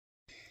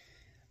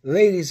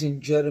Ladies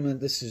and gentlemen,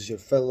 this is your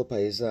fellow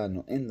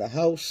paisano in the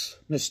house,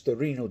 Mr.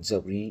 Rino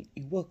Zabrini,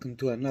 and welcome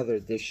to another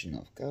edition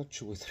of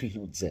Calcio with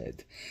Rino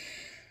Z.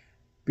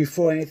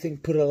 Before anything,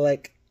 put a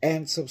like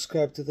and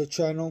subscribe to the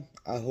channel.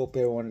 I hope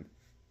everyone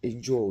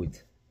enjoyed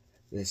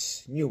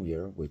this new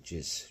year, which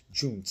is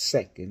June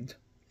 2nd,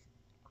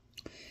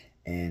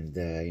 and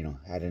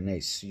had a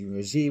nice New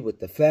Year's Eve with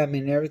the family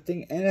and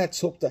everything, and let's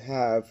hope to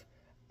have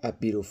a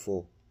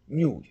beautiful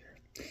New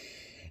Year.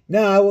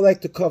 Now, I would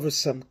like to cover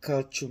some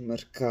Calcio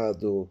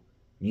Mercato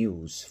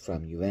news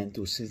from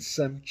Juventus and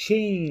some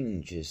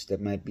changes that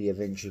might be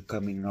eventually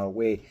coming our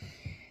way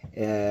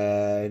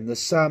in the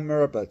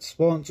summer about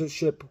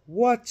sponsorship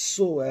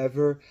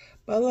whatsoever.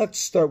 But let's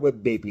start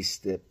with baby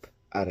step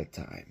at a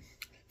time.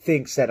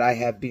 Things that I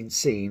have been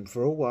saying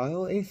for a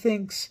while and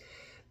things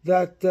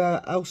that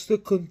I'll still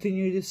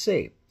continue to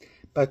say.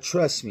 But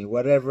trust me,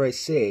 whatever I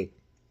say,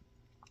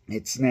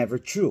 it's never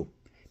true.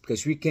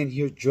 Because we can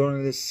hear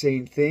journalists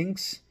saying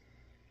things,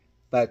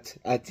 but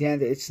at the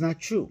end, it's not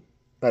true.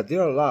 But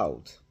they're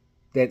allowed.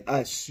 Then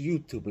us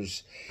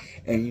YouTubers,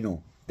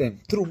 and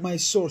then through my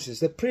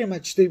sources, that pretty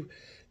much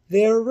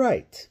they're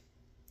right.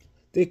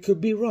 They could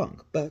be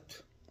wrong,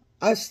 but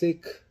I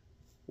stick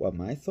with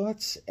my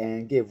thoughts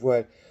and give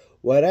what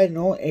I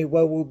know and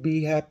what will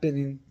be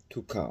happening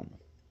to come.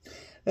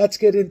 Let's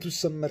get into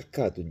some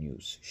Mercato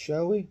news,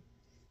 shall we?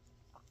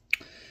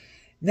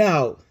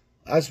 Now,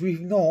 as we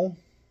know,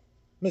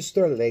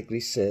 Mr. Allegri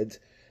said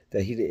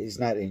that he is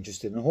not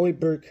interested in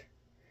Højbjerg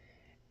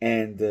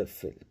and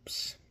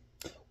Phillips.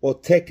 Well,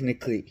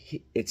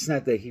 technically, it's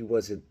not that he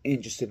wasn't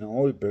interested in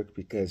Højbjerg,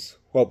 because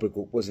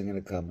Højbjerg wasn't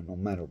going to come no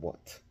matter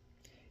what.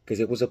 Because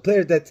it was a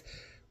player that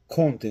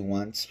Conte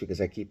wants,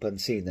 because I keep on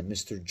saying that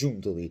Mr.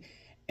 Giuntoli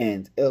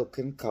and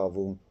Elkan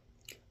Calvo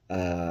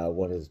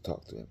wanted to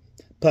talk to him.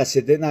 Plus,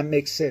 it did not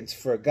make sense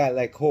for a guy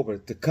like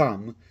Højbjerg to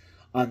come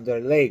under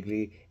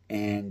Allegri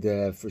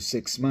and for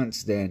 6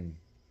 months then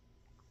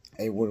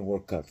it wouldn't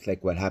work out,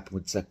 like what happened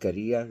with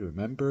Zakaria,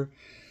 remember?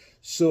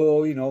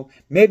 So,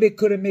 maybe it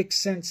couldn't make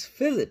sense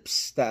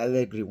Phillips that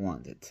Allegri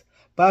wanted.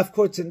 But of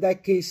course, in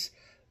that case,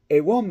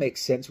 it won't make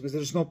sense, because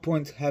there's no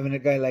point having a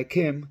guy like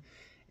him,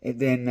 and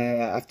then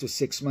after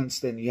 6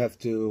 months, then you have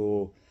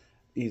to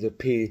either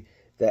pay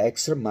the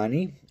extra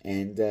money,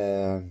 and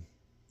then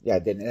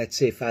let's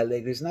say if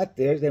Allegri's not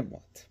there, then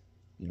what?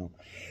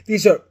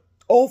 These are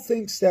all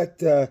things that,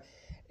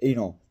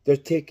 they're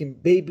taking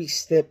baby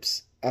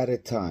steps at a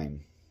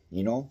time.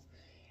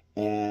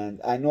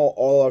 And I know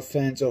all our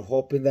fans are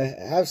hoping to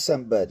have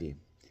somebody.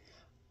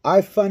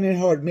 I find it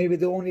hard. Maybe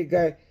the only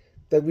guy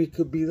that we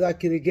could be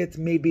lucky to get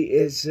maybe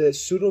is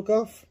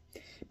Sudogov.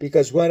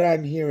 Because what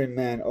I'm hearing,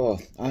 man,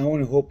 I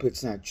only hope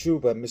it's not true,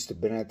 but Mr.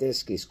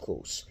 Bernardeschi is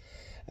close.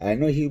 I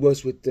know he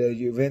was with the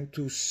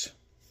Juventus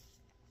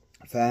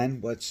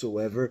fan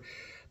whatsoever,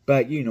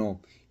 but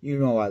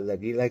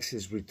Allegri, he likes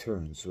his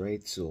returns,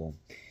 right? So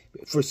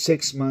for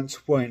 6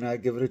 months, why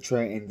not give it a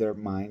try in their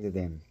mind, and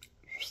then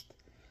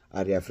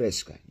aria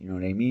fresca, you know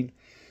what I mean?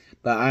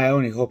 But I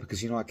only hope,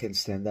 because I can't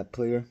stand that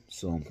player,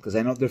 so because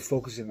I know they're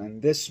focusing on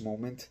this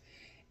moment,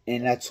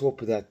 and let's hope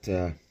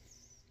that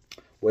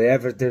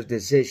whatever their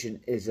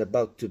decision is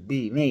about to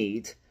be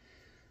made,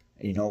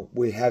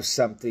 we have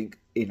something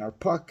in our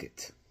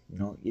pocket.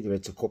 Either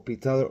it's a Coppa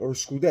Italia or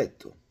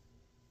Scudetto,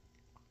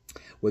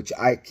 which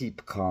I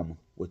keep calm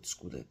with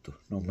Scudetto,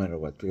 no matter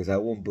what, because I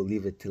won't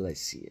believe it till I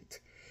see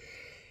it.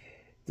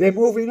 Then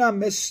moving on,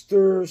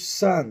 Mr.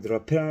 Sandro,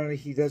 apparently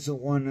he doesn't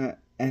want to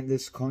end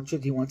this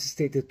contract. He wants to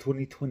stay to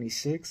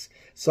 2026.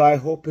 So I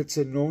hope it's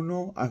a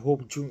no-no. I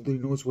hope Giuntoli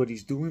knows what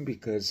he's doing,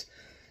 because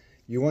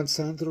you want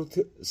Sandro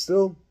to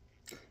still?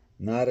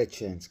 Not a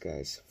chance,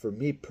 guys. For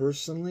me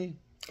personally,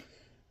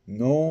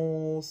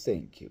 no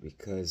thank you,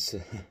 because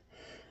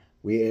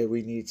we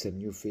need some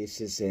new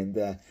faces, and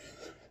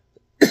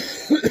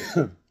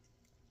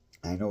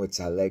I know it's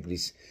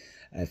Allegri's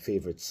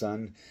favorite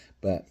son,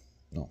 but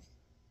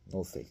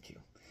no, thank you.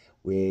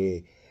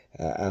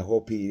 I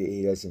hope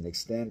he doesn't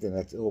extend, and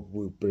I hope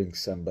we'll bring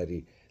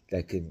somebody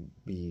that can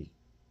be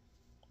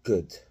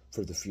good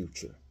for the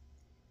future.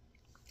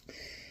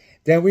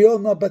 Then we all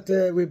know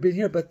we've been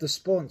here about the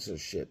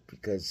sponsorship,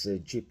 because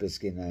Jeep is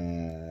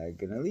gonna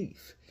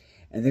leave,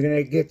 and they're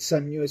gonna get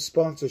some new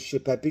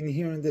sponsorship. I've been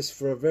hearing this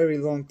for a very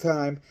long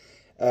time.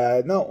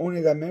 Not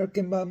only the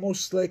American, but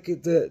most likely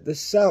the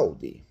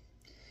Saudi,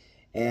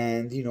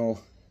 and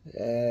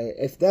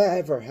if that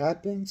ever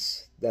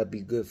happens, that'd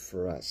be good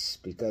for us,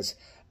 because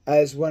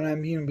as what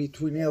I'm hearing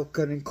between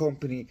Elkan and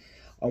company,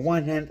 on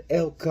one hand,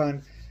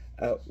 Elkan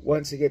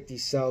wants to get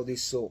these Saudis,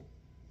 so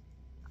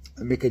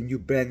make a new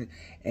brand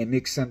and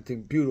make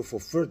something beautiful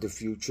for the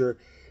future.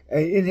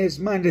 In his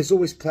mind, there's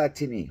always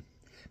Platini.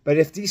 But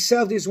if these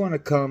Saudis want to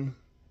come,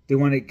 they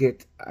want to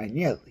get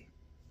Agnelli.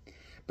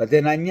 But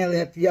then Agnelli,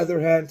 at the other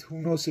hand,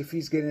 who knows if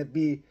he's going to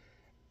be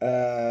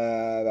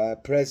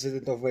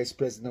president or vice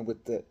president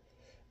with the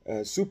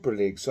Super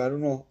League. So I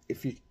don't know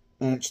if he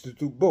managed to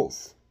do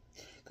both,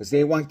 because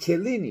they want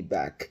Chiellini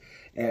back.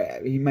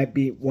 He might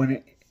be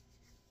one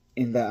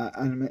in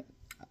the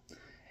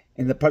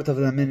in the part of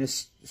the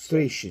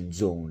administration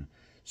zone.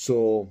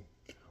 So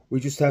we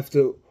just have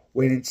to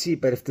wait and see.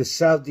 But if the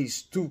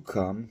Saudis do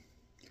come,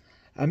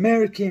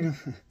 American,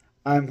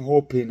 I'm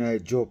hoping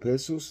Joe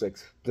Jesus, like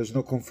there's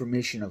no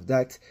confirmation of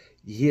that.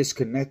 He is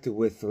connected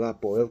with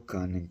Lapo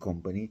Elkan and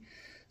company.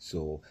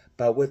 So,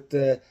 but with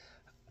the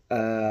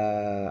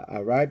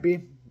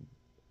Arabi,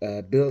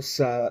 Bill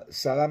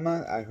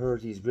Salama, I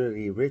heard he's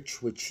really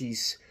rich, which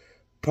he's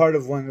part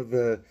of one of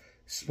the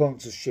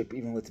sponsorship,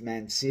 even with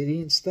Man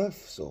City and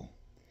stuff. So,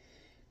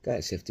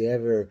 guys, if they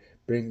ever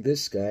bring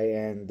this guy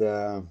and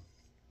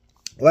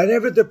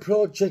whatever the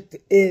project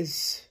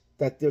is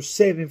that they're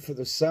saving for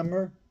the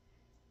summer,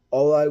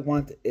 all I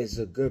want is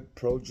a good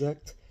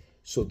project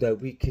so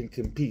that we can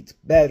compete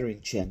better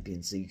in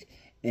Champions League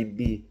and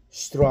be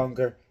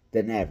stronger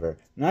than ever.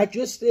 Not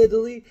just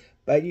Italy,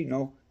 but, you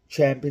know,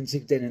 Champions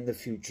League. Then in the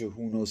future,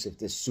 who knows if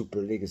this Super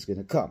League is going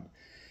to come.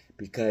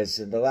 Because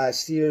in the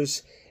last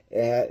years,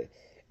 it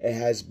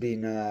has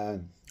been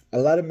a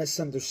lot of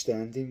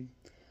misunderstanding,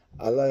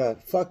 a lot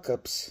of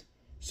fuck-ups.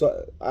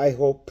 So I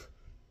hope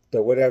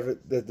that whatever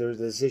that their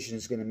decision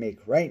is going to make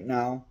right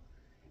now,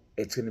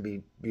 it's going to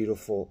be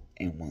beautiful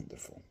and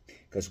wonderful.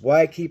 Because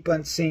why I keep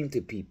on saying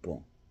to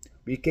people,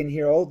 we can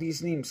hear all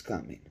these names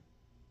coming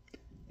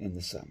in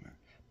the summer.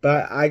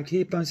 But I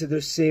keep on saying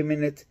they're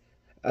saving it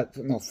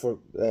for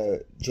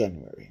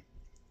January.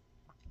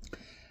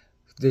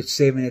 They're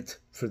saving it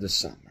for the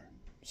summer.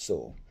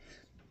 So,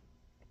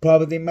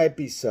 probably there might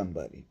be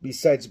somebody.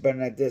 Besides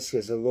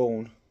Bernardeschi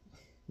alone,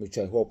 which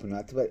I hope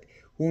not. But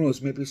who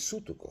knows, maybe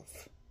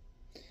Sutukov.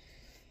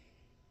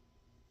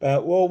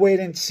 But we'll wait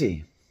and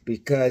see.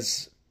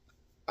 Because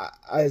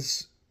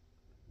as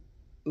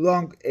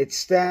long it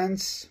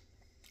stands,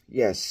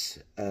 yes,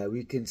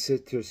 we can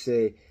sit here and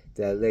say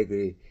that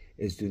Allegri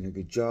is doing a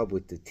good job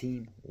with the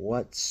team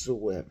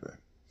whatsoever.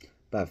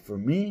 But for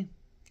me,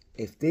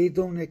 if they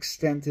don't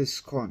extend his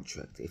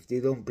contract, if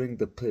they don't bring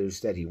the players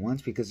that he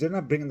wants, because they're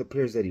not bringing the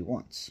players that he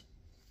wants.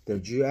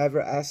 Did you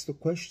ever ask the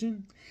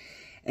question?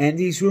 And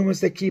these rumors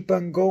that keep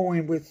on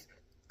going with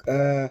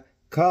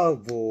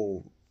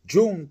Calvo,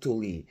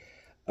 Giuntoli,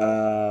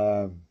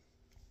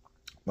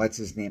 what's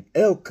his name,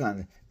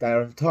 Elkan, that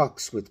are in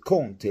talks with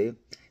Conte,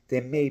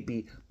 then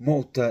maybe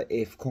Mota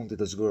if Conte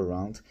does go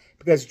around.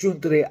 Because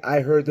Giuntoli,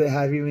 I heard they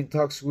have even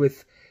talks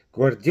with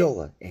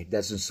Guardiola. It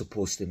doesn't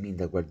supposed to mean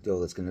that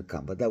Guardiola is going to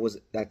come, but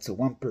that's a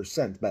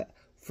 1%. But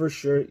for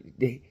sure,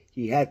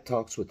 he had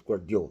talks with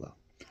Guardiola.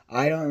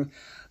 I don't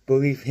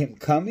believe him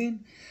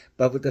coming,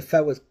 but with the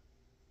fact with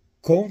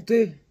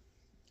Conte,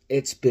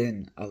 it's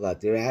been a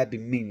lot. There have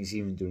been meetings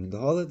even during the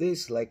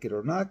holidays, like it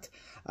or not.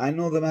 I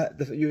know the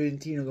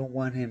Juventino don't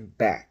want him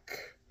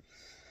back.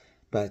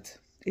 But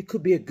it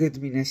could be a good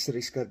Minestra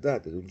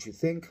Riscaldata, don't you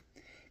think?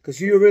 Because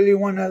you really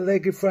want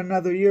Allegri for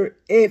another year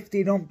if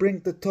they don't bring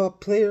the top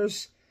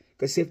players.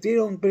 Because if they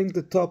don't bring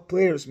the top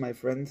players, my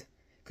friend,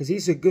 because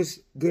he's a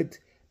good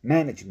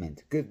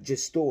management, good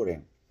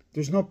gestore,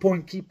 there's no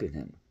point keeping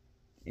him,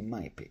 in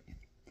my opinion.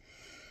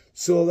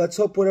 So let's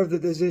hope whatever the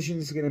decision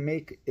is going to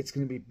make, it's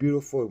going to be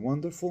beautiful and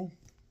wonderful.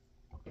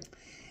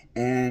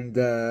 And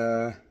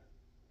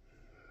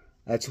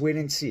let's wait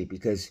and see,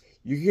 because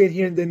you can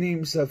hear the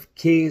names of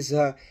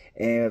Chiesa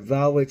and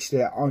Vlahovic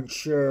that are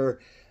unsure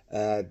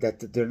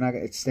that they're not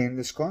going to extend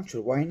this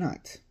contract. Why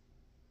not?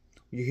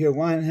 You hear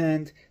one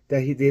hand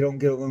that they don't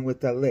get along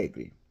with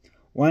Allegri.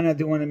 Why not?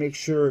 They want to make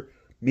sure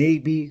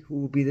maybe who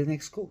will be the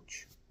next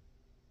coach.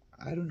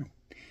 I don't know.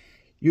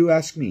 You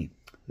ask me.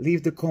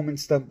 Leave the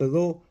comments down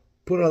below.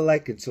 Put a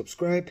like and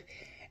subscribe.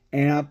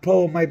 And I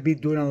probably might be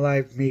doing a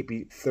live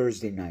maybe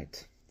Thursday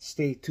night.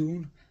 Stay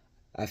tuned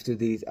after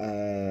the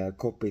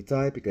Coppa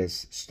Italia,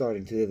 because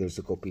starting today there's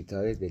the Coppa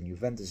Italia. Then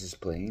Juventus is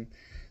playing.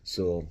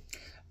 So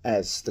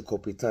as the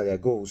Coppa Italia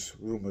goes,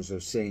 rumors are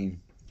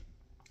saying,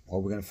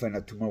 well, we're going to find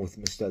out tomorrow with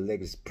Mr.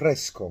 Allegri's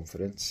press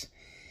conference,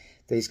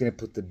 that he's going to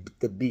put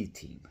the B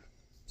team.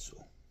 So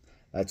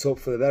let's hope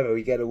for the better.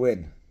 We got to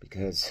win,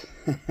 because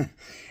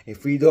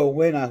if we don't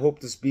win, I hope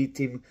this B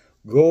team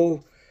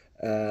go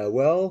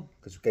well,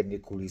 because we got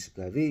Nicolis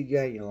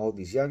Claviglia, you know, all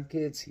these young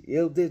kids.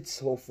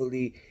 Ildiz,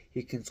 hopefully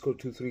he can score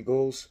 2-3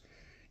 goals,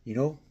 you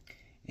know,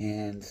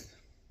 and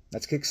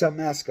let's kick some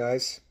ass,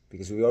 guys,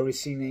 because we already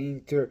seen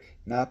Inter,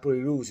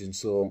 Napoli losing,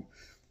 so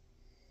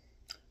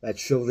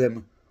let's show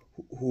them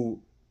who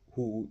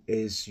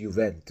is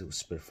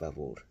Juventus, per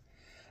favor.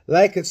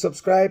 Like and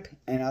subscribe,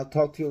 and I'll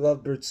talk to you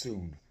lovebirds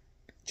soon.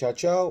 Ciao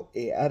ciao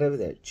e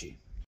arrivederci.